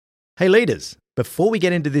Hey leaders, before we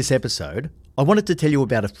get into this episode, I wanted to tell you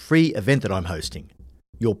about a free event that I'm hosting,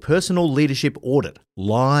 your Personal Leadership Audit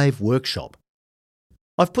live workshop.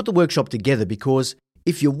 I've put the workshop together because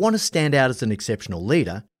if you want to stand out as an exceptional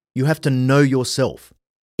leader, you have to know yourself,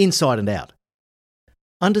 inside and out.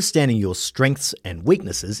 Understanding your strengths and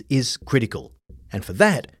weaknesses is critical, and for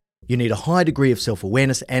that, you need a high degree of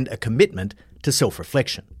self-awareness and a commitment to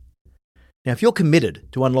self-reflection. Now, if you're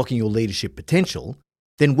committed to unlocking your leadership potential,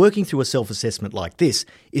 then working through a self-assessment like this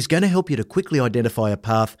is going to help you to quickly identify a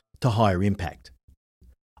path to higher impact.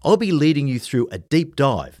 I'll be leading you through a deep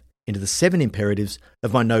dive into the 7 imperatives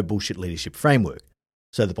of my No Bullshit Leadership framework,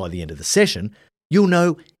 so that by the end of the session, you'll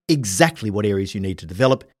know exactly what areas you need to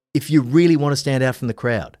develop if you really want to stand out from the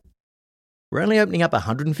crowd. We're only opening up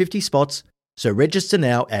 150 spots, so register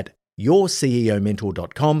now at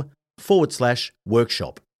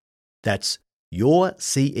yourceomentor.com/workshop. That's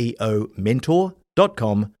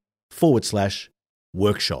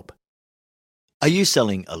yourceomentor.com/workshop. Are you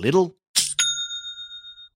selling a little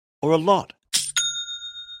or a lot?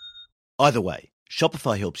 Either way,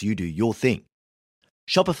 Shopify helps you do your thing.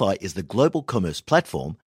 Shopify is the global commerce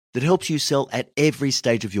platform that helps you sell at every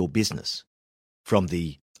stage of your business. From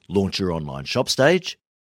the launch your online shop stage,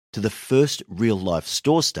 to the first real-life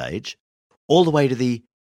store stage, all the way to the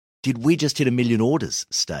did we just hit 1 million orders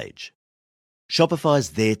stage. Shopify's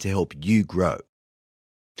there to help you grow.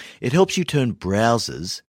 It helps you turn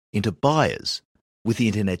browsers into buyers with the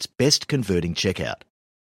internet's best converting checkout.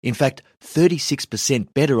 In fact,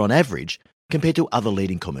 36% better on average compared to other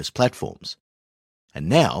leading commerce platforms. And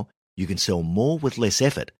now you can sell more with less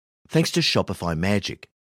effort thanks to Shopify Magic,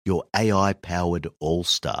 your AI-powered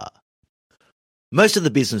all-star. Most of the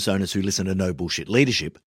business owners who listen to No Bullshit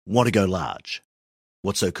Leadership want to go large.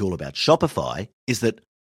 What's so cool about Shopify is that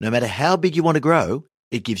no matter how big you want to grow,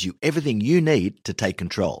 it gives you everything you need to take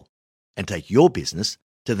control and take your business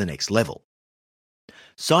to the next level.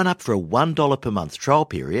 Sign up for a $1 per month trial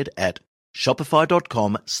period at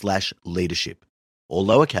shopify.com/leadership, all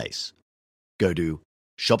lowercase. Go to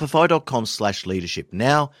shopify.com/leadership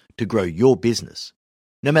now to grow your business,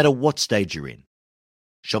 no matter what stage you're in.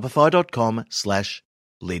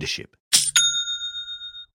 Shopify.com/leadership.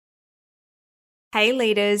 Hey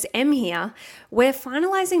leaders, Em here. We're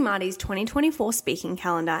finalising Marty's 2024 speaking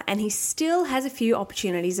calendar and he still has a few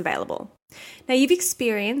opportunities available. Now, you've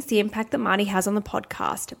experienced the impact that Marty has on the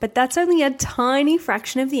podcast, but that's only a tiny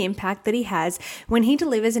fraction of the impact that he has when he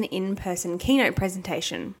delivers an in-person keynote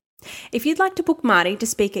presentation. If you'd like to book Marty to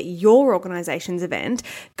speak at your organisation's event,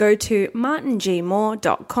 go to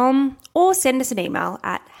martingmoore.com or send us an email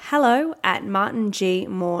at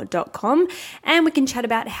hello@martingmoore.com and we can chat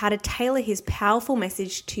about how to tailor his powerful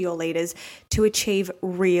message to your leaders to achieve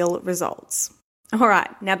real results. All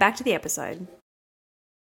right, now back to the episode.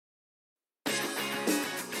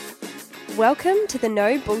 Welcome to the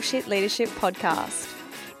No Bullshit Leadership Podcast.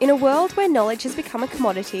 In a world where knowledge has become a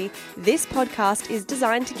commodity, this podcast is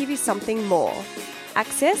designed to give you something more.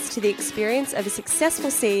 Access to the experience of a successful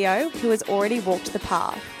CEO who has already walked the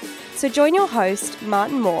path. So join your host,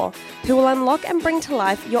 Martin Moore, who will unlock and bring to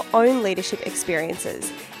life your own leadership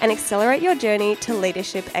experiences and accelerate your journey to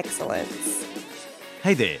leadership excellence.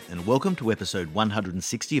 Hey there, and welcome to episode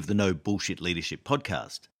 160 of the No Bullshit Leadership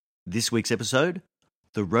Podcast. This week's episode,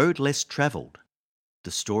 The Road Less Travelled,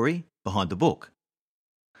 the story behind the book.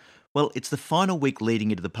 Well, it's the final week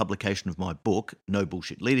leading into the publication of my book, No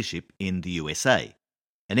Bullshit Leadership, in the USA,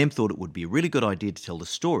 and Em thought it would be a really good idea to tell the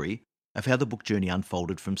story of how the book journey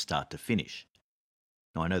unfolded from start to finish.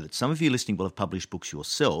 Now, I know that some of you listening will have published books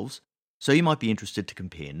yourselves, so you might be interested to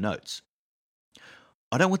compare notes.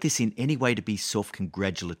 I don't want this in any way to be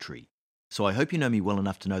self-congratulatory, so I hope you know me well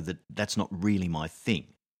enough to know that that's not really my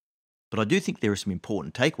thing. But I do think there are some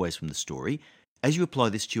important takeaways from the story as you apply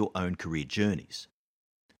this to your own career journeys.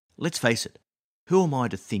 Let's face it, who am I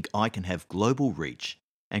to think I can have global reach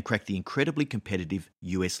and crack the incredibly competitive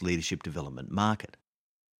US leadership development market?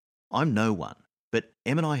 I'm no one, but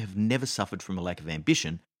Em and I have never suffered from a lack of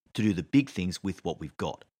ambition to do the big things with what we've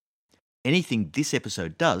got. Anything this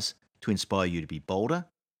episode does to inspire you to be bolder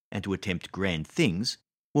and to attempt grand things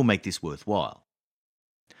will make this worthwhile.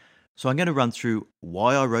 So I'm going to run through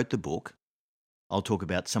why I wrote the book. I'll talk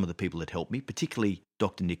about some of the people that helped me, particularly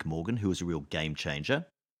Dr. Nick Morgan, who was a real game changer.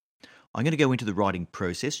 I'm going to go into the writing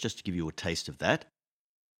process just to give you a taste of that.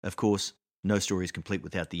 Of course, no story is complete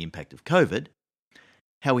without the impact of COVID,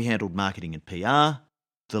 how we handled marketing and PR,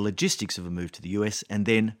 the logistics of a move to the US, and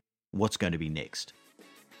then what's going to be next.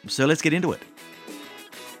 So let's get into it.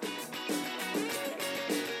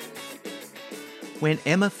 When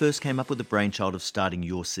Emma first came up with the brainchild of starting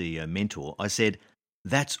Your CEO Mentor, I said,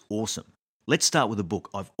 That's awesome. Let's start with a book.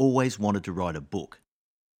 I've always wanted to write a book.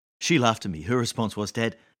 She laughed at me. Her response was,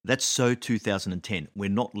 Dad, that's so 2010. We're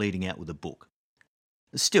not leading out with a book.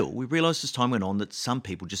 Still, we realised as time went on that some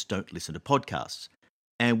people just don't listen to podcasts,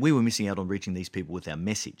 and we were missing out on reaching these people with our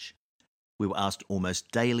message. We were asked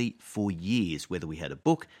almost daily for years whether we had a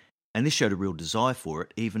book, and this showed a real desire for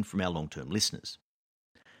it, even from our long-term listeners.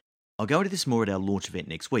 I'll go into this more at our launch event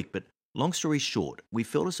next week, but long story short, we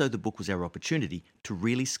felt as though the book was our opportunity to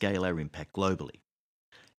really scale our impact globally.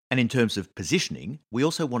 And in terms of positioning, we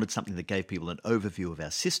also wanted something that gave people an overview of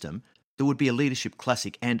our system that would be a leadership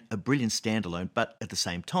classic and a brilliant standalone, but at the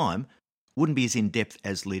same time, wouldn't be as in-depth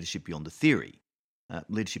as Leadership Beyond the Theory.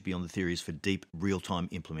 Leadership Beyond the Theory is for deep, real-time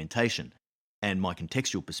implementation and my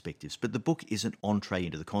contextual perspectives, but the book is an entree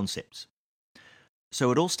into the concepts.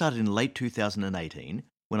 So it all started in late 2018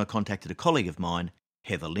 when I contacted a colleague of mine,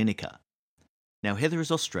 Heather Lineker. Now, Heather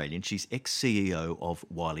is Australian. She's ex-CEO of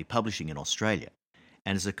Wiley Publishing in Australia.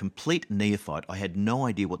 And as a complete neophyte, I had no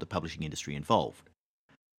idea what the publishing industry involved.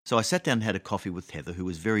 So I sat down and had a coffee with Heather, who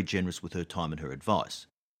was very generous with her time and her advice.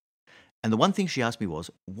 And the one thing she asked me was,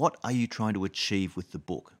 what are you trying to achieve with the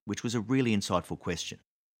book? Which was a really insightful question.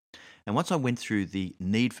 And once I went through the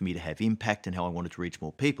need for me to have impact and how I wanted to reach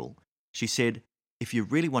more people, she said, if you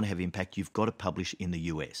really want to have impact, you've got to publish in the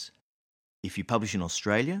US. If you publish in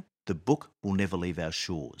Australia, the book will never leave our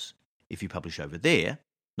shores. If you publish over there,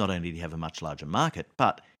 not only do you have a much larger market,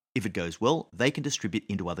 but if it goes well, they can distribute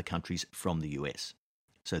into other countries from the US.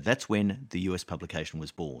 So that's when the US publication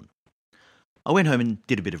was born. I went home and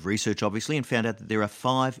did a bit of research, obviously, and found out that there are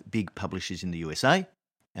 5 big publishers in the USA,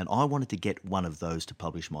 and I wanted to get one of those to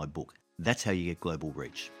publish my book. That's how you get global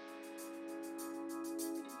reach.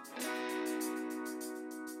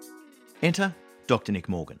 Enter Dr. Nick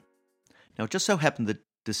Morgan. Now, it just so happened that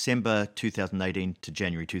December 2018 to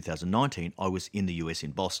January 2019, I was in the US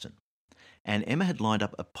in Boston. And Emma had lined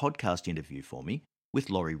up a podcast interview for me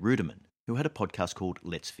with Laurie Ruderman, who had a podcast called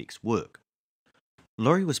Let's Fix Work.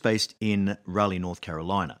 Laurie was based in Raleigh, North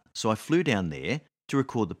Carolina, so I flew down there to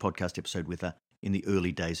record the podcast episode with her in the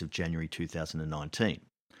early days of January 2019.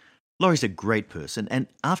 Laurie's a great person, and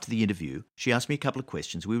after the interview, she asked me a couple of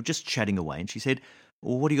questions. We were just chatting away, and she said,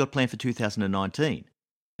 well, what do you got planned for 2019?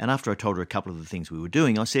 And after I told her a couple of the things we were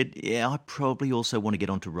doing, I said, yeah, I probably also want to get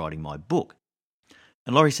on to writing my book.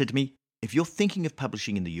 And Laurie said to me, if you're thinking of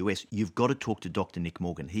publishing in the US, you've got to talk to Dr. Nick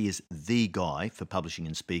Morgan. He is the guy for publishing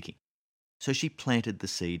and speaking. So she planted the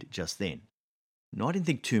seed just then. Now, I didn't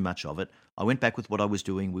think too much of it. I went back with what I was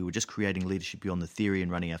doing. We were just creating Leadership Beyond the Theory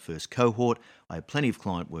and running our first cohort. I had plenty of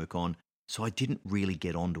client work on, so I didn't really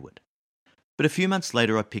get onto it. But a few months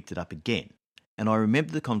later, I picked it up again. And I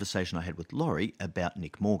remember the conversation I had with Laurie about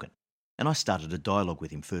Nick Morgan. And I started a dialogue with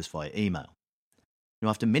him first via email. Now,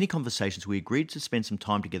 after many conversations, we agreed to spend some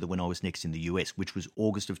time together when I was next in the US, which was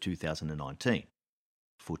August of 2019.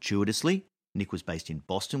 Fortuitously, Nick was based in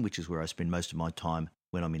Boston, which is where I spend most of my time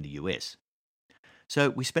when I'm in the US. So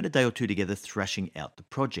we spent a day or two together thrashing out the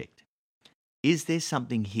project. Is there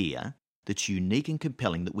something here that's unique and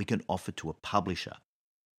compelling that we can offer to a publisher?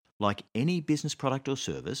 Like any business product or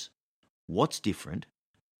service, what's different,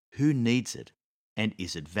 who needs it, and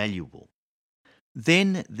is it valuable?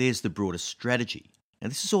 Then there's the broader strategy. Now,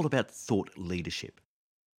 this is all about thought leadership.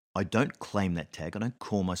 I don't claim that tag. I don't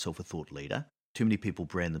call myself a thought leader. Too many people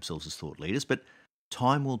brand themselves as thought leaders, but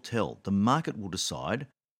time will tell. The market will decide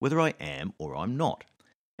whether I am or I'm not.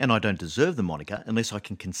 And I don't deserve the moniker unless I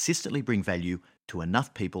can consistently bring value to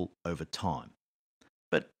enough people over time.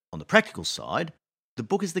 But on the practical side, the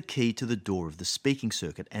book is the key to the door of the speaking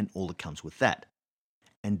circuit and all that comes with that.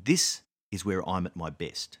 And this is where I'm at my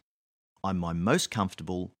best. I'm my most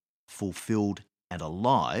comfortable, fulfilled, and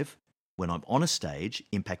alive when I'm on a stage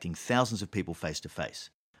impacting thousands of people face to face.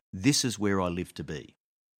 This is where I live to be.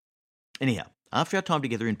 Anyhow, after our time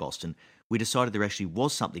together in Boston, we decided there actually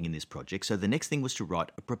was something in this project, so the next thing was to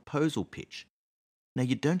write a proposal pitch. Now,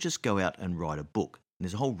 you don't just go out and write a book, and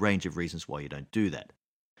there's a whole range of reasons why you don't do that.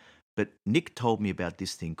 But Nick told me about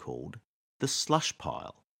this thing called the slush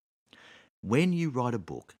pile. When you write a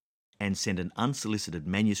book and send an unsolicited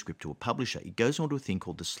manuscript to a publisher, it goes onto a thing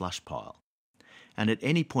called the slush pile. And at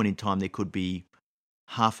any point in time, there could be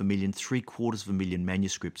 500,000, 750,000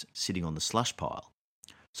 manuscripts sitting on the slush pile.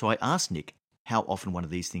 So I asked Nick how often one of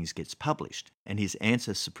these things gets published, and his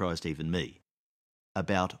answer surprised even me.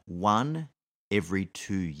 About 1 every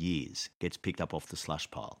 2 years gets picked up off the slush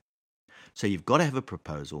pile. So you've got to have a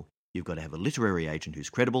proposal, you've got to have a literary agent who's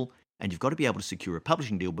credible, and you've got to be able to secure a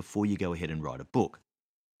publishing deal before you go ahead and write a book.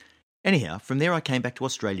 Anyhow, from there I came back to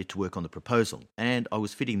Australia to work on the proposal, and I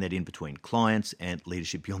was fitting that in between clients and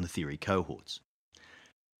Leadership Beyond the Theory cohorts.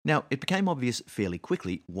 Now, it became obvious fairly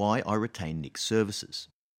quickly why I retained Nick's services.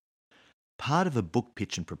 Part of a book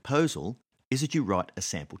pitch and proposal is that you write a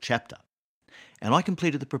sample chapter. And I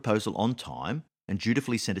completed the proposal on time and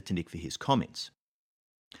dutifully sent it to Nick for his comments.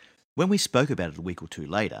 When we spoke about it a week or two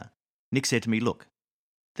later, Nick said to me, "Look,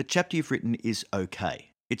 the chapter you've written is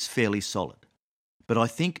okay. It's fairly solid. But I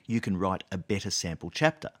think you can write a better sample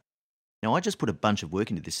chapter." Now, I just put a bunch of work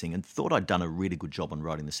into this thing and thought I'd done a really good job on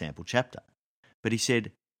writing the sample chapter. But he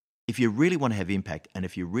said, "If you really want to have impact and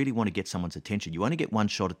if you really want to get someone's attention, you only get one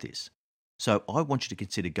shot at this. So I want you to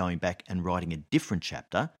consider going back and writing a different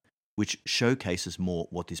chapter which showcases more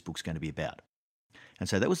what this book's going to be about." And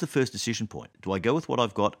so that was the first decision point. Do I go with what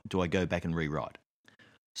I've got? Do I go back and rewrite?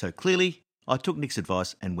 So clearly, I took Nick's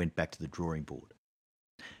advice and went back to the drawing board.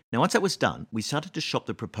 Now, once that was done, we started to shop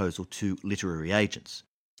the proposal to literary agents.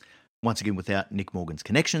 Once again, without Nick Morgan's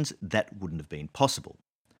connections, that wouldn't have been possible.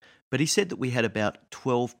 But he said that we had about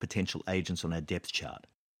 12 potential agents on our depth chart.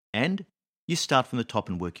 And you start from the top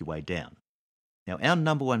and work your way down. Now, our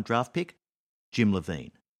number one draft pick, Jim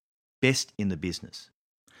Levine. Best in the business.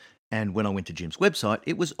 And when I went to Jim's website,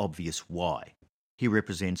 it was obvious why. He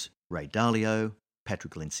represents Ray Dalio,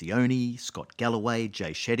 Patrick Lencioni, Scott Galloway,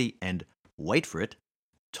 Jay Shetty, and, wait for it,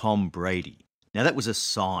 Tom Brady. Now that was a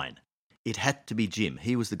sign. It had to be Jim.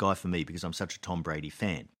 He was the guy for me because I'm such a Tom Brady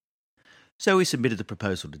fan. So we submitted the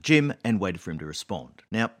proposal to Jim and waited for him to respond.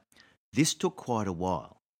 Now, this took quite a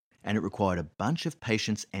while, and it required a bunch of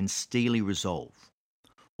patience and steely resolve.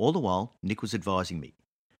 All the while, Nick was advising me.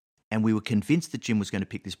 And we were convinced that Jim was going to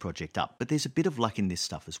pick this project up. But there's a bit of luck in this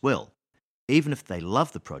stuff as well. Even if they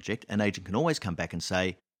love the project, an agent can always come back and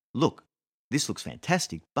say, "Look, this looks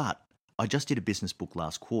fantastic, but I just did a business book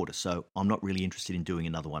last quarter, so I'm not really interested in doing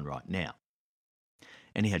another one right now."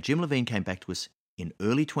 Anyhow, Jim Levine came back to us in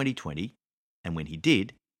early 2020, and when he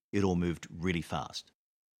did, it all moved really fast.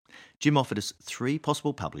 Jim offered us 3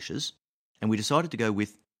 possible publishers, and we decided to go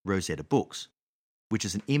with Rosetta Books, which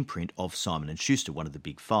is an imprint of Simon & Schuster, one of the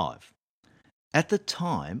big 5. At the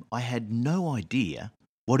time, I had no idea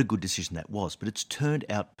what a good decision that was, but it's turned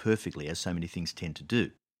out perfectly, as so many things tend to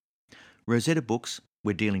do. Rosetta Books,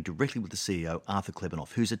 we're dealing directly with the CEO, Arthur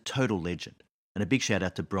Klebanoff, who's a total legend, and a big shout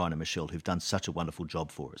out to Brian and Michelle, who've done such a wonderful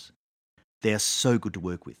job for us. They are so good to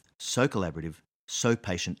work with, so collaborative, so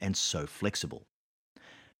patient, and so flexible.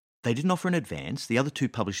 They didn't offer an advance. The other 2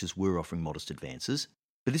 publishers were offering modest advances,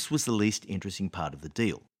 but this was the least interesting part of the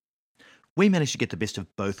deal. We managed to get the best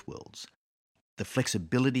of both worlds. The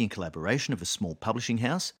flexibility and collaboration of a small publishing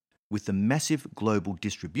house with the massive global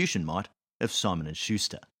distribution might of Simon &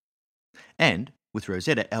 Schuster. And, with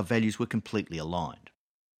Rosetta, our values were completely aligned.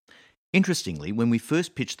 Interestingly, when we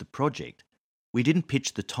first pitched the project, we didn't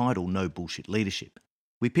pitch the title No Bullshit Leadership.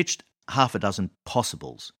 We pitched half a dozen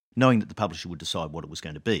possibles, knowing that the publisher would decide what it was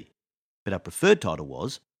going to be. But our preferred title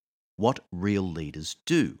was What Real Leaders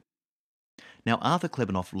Do. Now, Arthur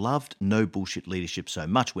Klebanoff loved No Bullshit Leadership so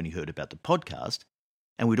much when he heard about the podcast,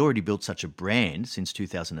 and we'd already built such a brand since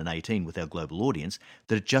 2018 with our global audience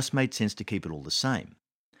that it just made sense to keep it all the same.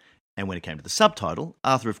 And when it came to the subtitle,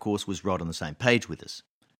 Arthur, of course, was right on the same page with us.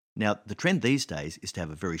 Now, the trend these days is to have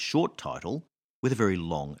a very short title with a very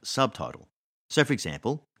long subtitle. So, for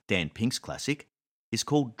example, Dan Pink's classic is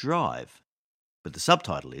called Drive, but the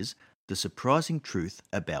subtitle is The Surprising Truth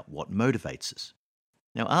About What Motivates Us.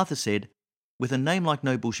 Now, Arthur said, with a name like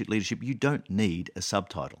No Bullshit Leadership, you don't need a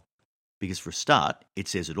subtitle. Because for a start, it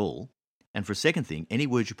says it all. And for a second thing, any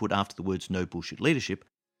words you put after the words No Bullshit Leadership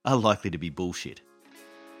are likely to be bullshit.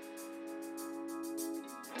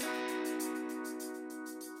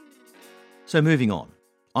 So moving on,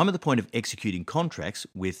 I'm at the point of executing contracts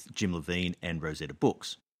with Jim Levine and Rosetta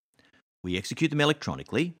Books. We execute them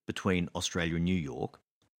electronically between Australia and New York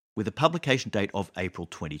with a publication date of April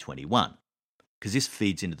 2021, because this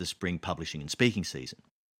feeds into the spring publishing and speaking season.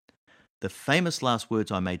 The famous last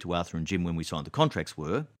words I made to Arthur and Jim when we signed the contracts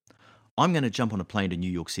were, "I'm going to jump on a plane to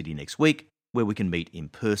New York City next week where we can meet in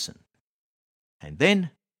person." And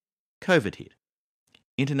then COVID hit.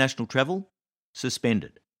 International travel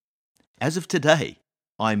suspended. As of today,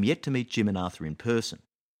 I am yet to meet Jim and Arthur in person.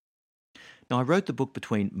 Now, I wrote the book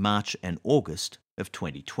between March and August of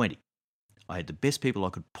 2020. I had the best people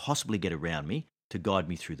I could possibly get around me to guide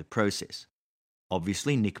me through the process.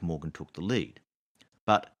 Obviously, Nick Morgan took the lead.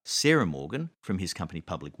 But Sarah Morgan, from his company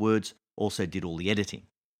Public Words, also did all the editing.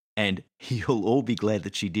 And you'll all be glad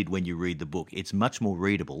that she did when you read the book. It's much more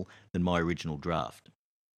readable than my original draft.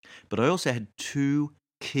 But I also had 2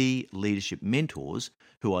 key leadership mentors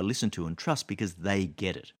who I listen to and trust because they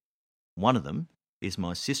get it. One of them is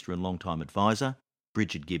my sister and longtime advisor,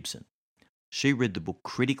 Bridget Gibson. She read the book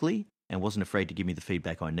critically and wasn't afraid to give me the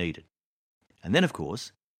feedback I needed. And then, of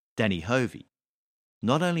course, Danny Hovey.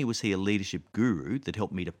 Not only was he a leadership guru that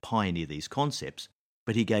helped me to pioneer these concepts,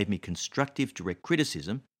 but he gave me constructive direct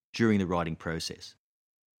criticism during the writing process.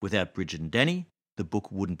 Without Bridget and Danny, the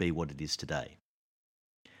book wouldn't be what it is today.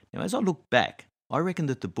 Now, as I look back, I reckon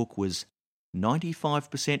that the book was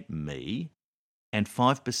 95% me and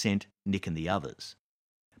 5% Nick and the others.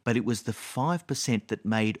 But it was the 5% that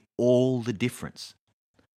made all the difference.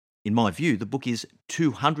 In my view, the book is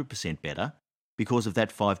 200% better because of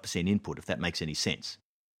that 5% input, if that makes any sense.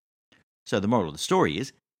 So the moral of the story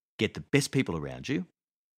is, get the best people around you.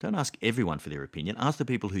 Don't ask everyone for their opinion. Ask the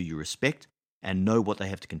people who you respect and know what they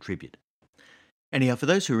have to contribute. Anyhow, for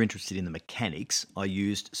those who are interested in the mechanics, I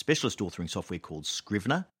used specialist authoring software called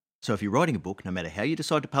Scrivener. So if you're writing a book, no matter how you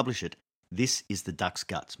decide to publish it, this is the duck's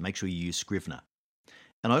guts. Make sure you use Scrivener.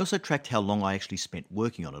 And I also tracked how long I actually spent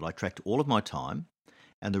working on it. I tracked all of my time,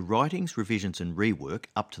 and the writings, revisions and rework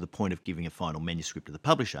up to the point of giving a final manuscript to the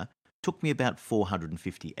publisher took me about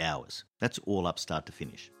 450 hours. That's all up start to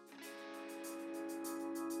finish.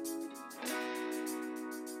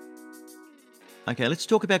 Okay, let's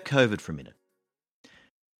talk about COVID for a minute.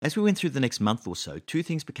 As we went through the next month or so, two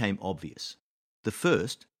things became obvious. The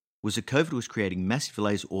first was that COVID was creating massive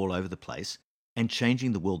delays all over the place and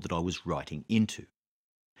changing the world that I was writing into.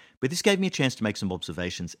 But this gave me a chance to make some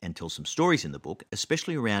observations and tell some stories in the book,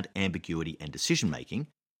 especially around ambiguity and decision-making,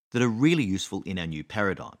 that are really useful in our new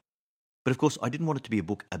paradigm. But of course, I didn't want it to be a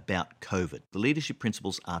book about COVID. The leadership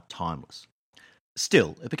principles are timeless.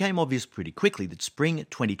 Still, it became obvious pretty quickly that spring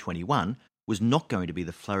 2021 was not going to be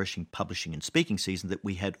the flourishing publishing and speaking season that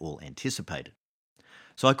we had all anticipated.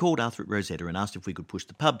 So I called Arthur at Rosetta and asked if we could push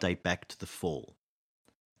the pub date back to the fall.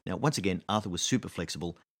 Now, once again, Arthur was super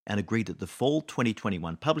flexible and agreed that the fall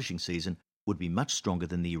 2021 publishing season would be much stronger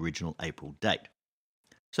than the original April date.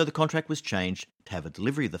 So the contract was changed to have a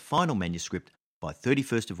delivery of the final manuscript by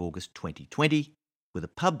 31st of August 2020, with a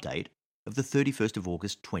pub date of the 31st of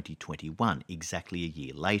August 2021, exactly a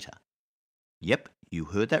year later. Yep, you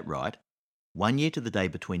heard that right. 1 year to the day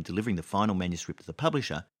between delivering the final manuscript to the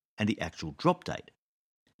publisher and the actual drop date.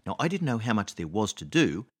 Now, I didn't know how much there was to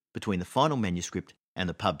do between the final manuscript and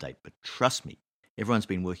the pub date, but trust me, everyone's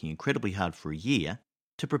been working incredibly hard for a year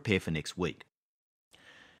to prepare for next week.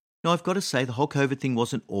 Now, I've got to say the whole COVID thing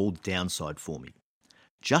wasn't all downside for me.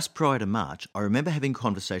 Just prior to March, I remember having a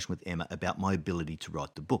conversation with Emma about my ability to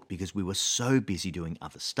write the book because we were so busy doing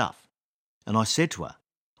other stuff. And I said to her,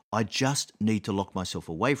 I just need to lock myself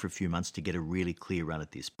away for a few months to get a really clear run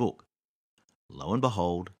at this book. Lo and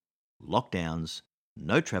behold, lockdowns,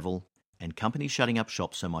 no travel, and companies shutting up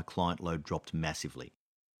shop, so my client load dropped massively.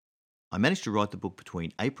 I managed to write the book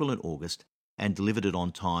between April and August and delivered it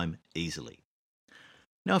on time easily.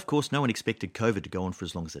 Now, of course, no one expected COVID to go on for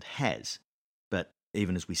as long as it has, but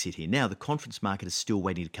even as we sit here now, the conference market is still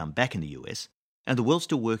waiting to come back in the US, and the world's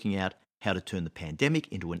still working out how to turn the pandemic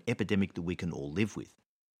into an epidemic that we can all live with.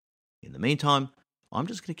 In the meantime, I'm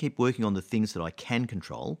just going to keep working on the things that I can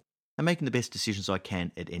control and making the best decisions I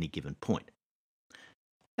can at any given point.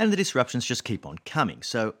 And the disruptions just keep on coming.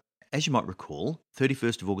 So, as you might recall,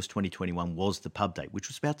 31st of August 2021 was the pub date, which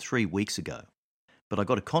was about 3 weeks ago. But I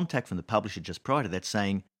got a contact from the publisher just prior to that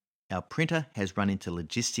saying, our printer has run into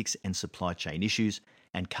logistics and supply chain issues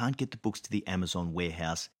and can't get the books to the Amazon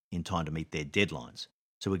warehouse in time to meet their deadlines.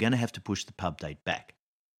 So we're going to have to push the pub date back.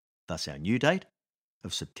 Thus our new date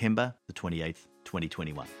of September the 28th,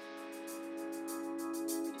 2021.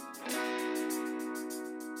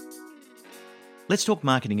 Let's talk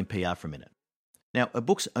marketing and PR for a minute. Now, a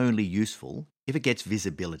book's only useful if it gets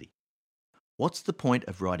visibility. What's the point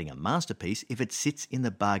of writing a masterpiece if it sits in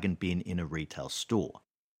the bargain bin in a retail store?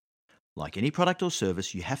 Like any product or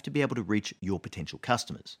service, you have to be able to reach your potential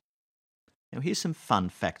customers. Now, here's some fun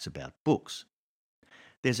facts about books.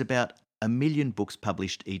 There's about 1 million books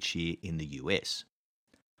published each year in the US.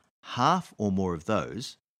 Half or more of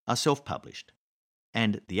those are self-published,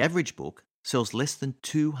 and the average book sells less than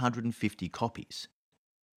 250 copies.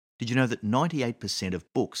 Did you know that 98%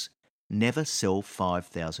 of books never sell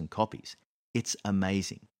 5,000 copies? It's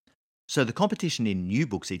amazing. So the competition in new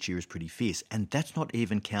books each year is pretty fierce, and that's not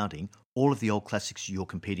even counting all of the old classics you're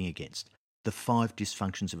competing against. The 5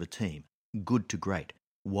 dysfunctions of a team, Good to Great,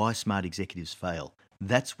 Why Smart Executives Fail.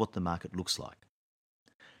 That's what the market looks like.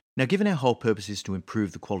 Now, given our whole purpose is to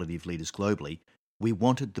improve the quality of leaders globally, we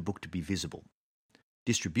wanted the book to be visible.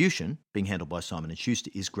 Distribution, being handled by Simon &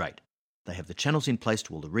 Schuster, is great. They have the channels in place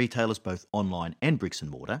to all the retailers, both online and bricks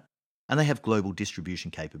and mortar, and they have global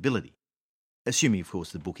distribution capability. Assuming, of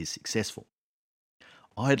course, the book is successful.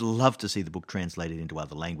 I'd love to see the book translated into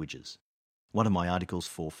other languages. One of my articles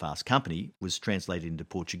for Fast Company was translated into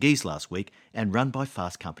Portuguese last week and run by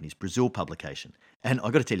Fast Company's Brazil publication. And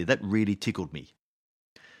I've got to tell you, that really tickled me.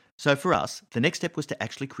 So for us, the next step was to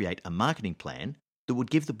actually create a marketing plan that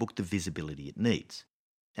would give the book the visibility it needs.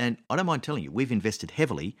 And I don't mind telling you, we've invested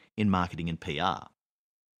heavily in marketing and PR.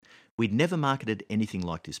 We'd never marketed anything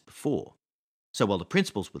like this before. So while the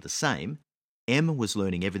principles were the same, Em was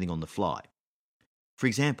learning everything on the fly. For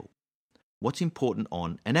example, what's important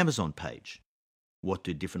on an Amazon page? What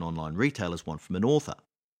do different online retailers want from an author?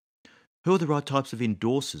 Who are the right types of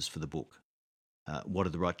endorsers for the book? What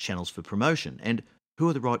are the right channels for promotion? And who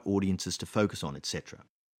are the right audiences to focus on, etc.?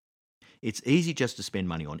 It's easy just to spend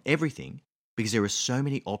money on everything because there are so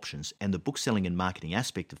many options and the book selling and marketing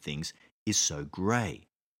aspect of things is so grey.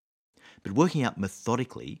 But working out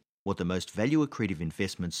methodically what the most value accretive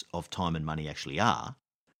investments of time and money actually are,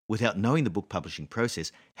 without knowing the book publishing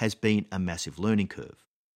process, has been a massive learning curve.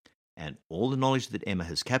 And all the knowledge that Emma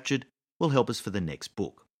has captured will help us for the next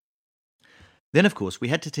book. Then, of course, we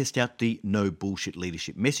had to test out the no bullshit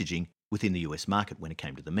leadership messaging within the US market when it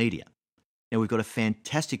came to the media. Now, we've got a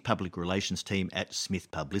fantastic public relations team at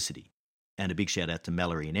Smith Publicity, and a big shout out to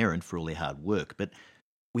Mallory and Erin for all their hard work, but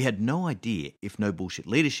we had no idea if no bullshit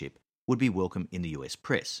leadership would be welcome in the US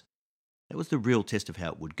press. That was the real test of how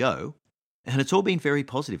it would go, and it's all been very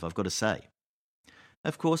positive, I've got to say.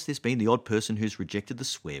 Of course, there's been the odd person who's rejected the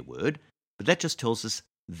swear word, but that just tells us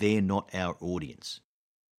they're not our audience.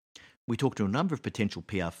 We talked to a number of potential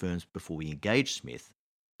PR firms before we engaged Smith,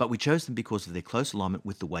 but we chose them because of their close alignment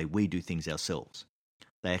with the way we do things ourselves.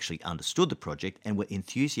 They actually understood the project and were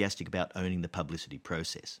enthusiastic about owning the publicity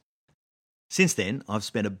process. Since then, I've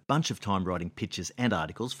spent a bunch of time writing pitches and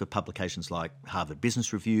articles for publications like Harvard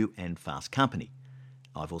Business Review and Fast Company.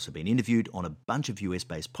 I've also been interviewed on a bunch of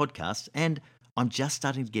US-based podcasts, and I'm just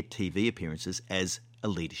starting to get TV appearances as a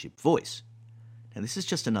leadership voice. Now, this is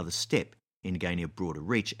just another step in gaining a broader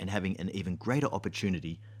reach and having an even greater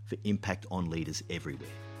opportunity for impact on leaders everywhere.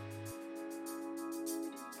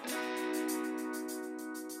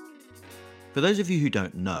 For those of you who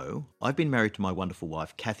don't know, I've been married to my wonderful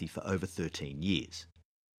wife Kathy for over 13 years.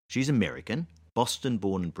 She's American, Boston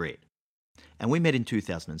born and bred, and we met in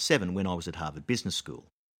 2007 when I was at Harvard Business School.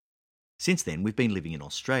 Since then, we've been living in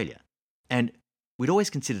Australia, and we'd always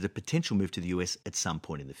considered a potential move to the US at some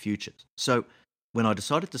point in the future. So when I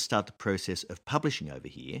decided to start the process of publishing over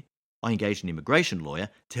here, I engaged an immigration lawyer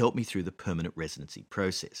to help me through the permanent residency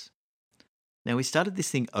process. Now, we started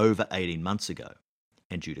this thing over 18 months ago,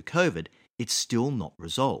 and due to COVID, it's still not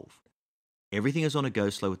resolved. Everything is on a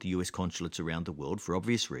go-slow at the US consulates around the world for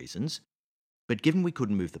obvious reasons, but given we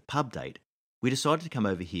couldn't move the pub date, we decided to come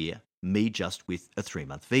over here, me just with a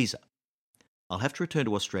 3-month visa. I'll have to return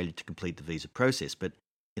to Australia to complete the visa process, but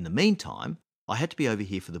in the meantime, I had to be over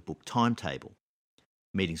here for the book timetable.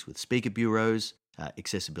 Meetings with speaker bureaus,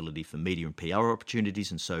 accessibility for media and PR opportunities,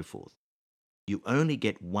 and so forth. You only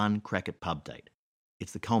get one crack at pub date.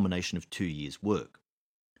 It's the culmination of 2 years' work.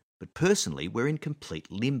 But personally, we're in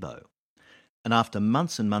complete limbo. And after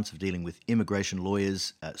months and months of dealing with immigration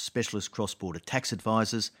lawyers, specialist cross-border tax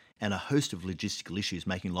advisors, and a host of logistical issues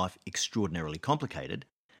making life extraordinarily complicated,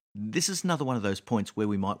 this is another one of those points where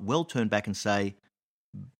we might well turn back and say,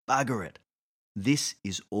 bugger it, this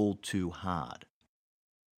is all too hard.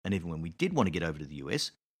 And even when we did want to get over to the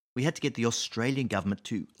US, we had to get the Australian government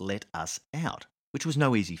to let us out, which was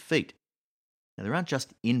no easy feat. Now, there aren't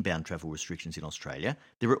just inbound travel restrictions in Australia,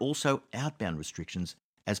 there are also outbound restrictions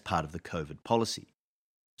as part of the COVID policy.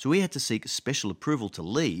 So we had to seek special approval to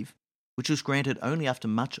leave, which was granted only after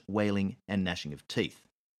much wailing and gnashing of teeth.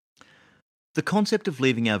 The concept of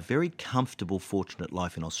leaving our very comfortable, fortunate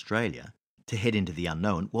life in Australia to head into the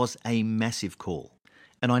unknown was a massive call,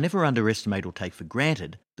 and I never underestimate or take for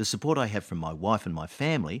granted the support I have from my wife and my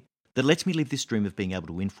family that lets me live this dream of being able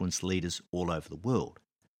to influence leaders all over the world.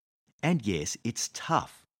 And yes, it's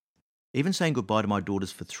tough. Even saying goodbye to my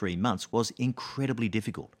daughters for 3 months was incredibly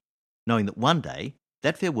difficult, knowing that one day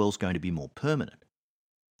that farewell's going to be more permanent.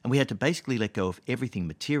 And we had to basically let go of everything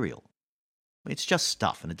material. It's just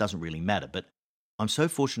stuff and it doesn't really matter, but I'm so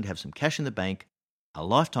fortunate to have some cash in the bank, a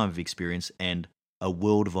lifetime of experience, and a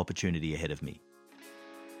world of opportunity ahead of me.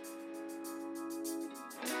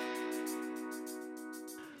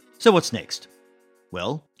 So what's next?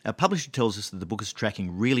 Well, our publisher tells us that the book is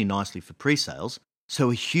tracking really nicely for pre-sales, so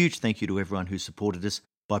a huge thank you to everyone who supported us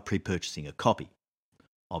by pre-purchasing a copy.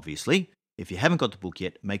 Obviously, if you haven't got the book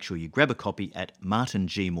yet, make sure you grab a copy at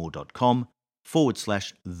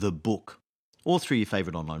martingmoore.com/thebook, or through your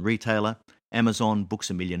favourite online retailer, Amazon, Books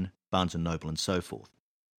A Million, Barnes & Noble, and so forth.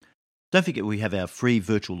 Don't forget we have our free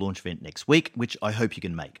virtual launch event next week, which I hope you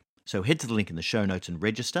can make. So head to the link in the show notes and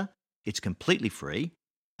register. It's completely free.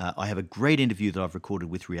 I have a great interview that I've recorded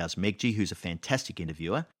with Riaz Megji, who's a fantastic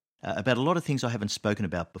interviewer, about a lot of things I haven't spoken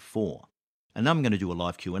about before. And I'm going to do a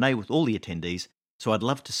live Q&A with all the attendees, so I'd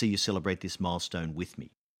love to see you celebrate this milestone with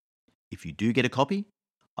me. If you do get a copy,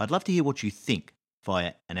 I'd love to hear what you think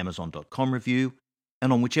via an Amazon.com review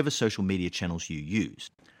and on whichever social media channels you use.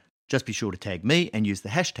 Just be sure to tag me and use the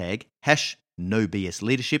hashtag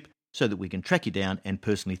 #NoBSLeadership so that we can track you down and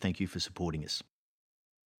personally thank you for supporting us.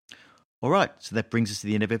 All right, so that brings us to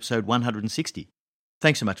the end of episode 160.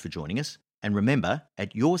 Thanks so much for joining us. And remember,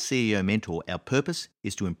 at Your CEO Mentor, our purpose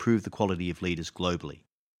is to improve the quality of leaders globally.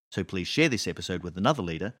 So please share this episode with another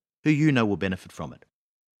leader who you know will benefit from it.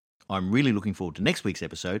 I'm really looking forward to next week's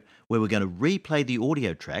episode, where we're going to replay the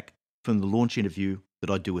audio track from the launch interview that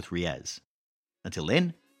I do with Riaz. Until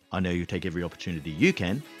then, I know you take every opportunity you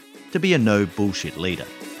can to be a no bullshit leader.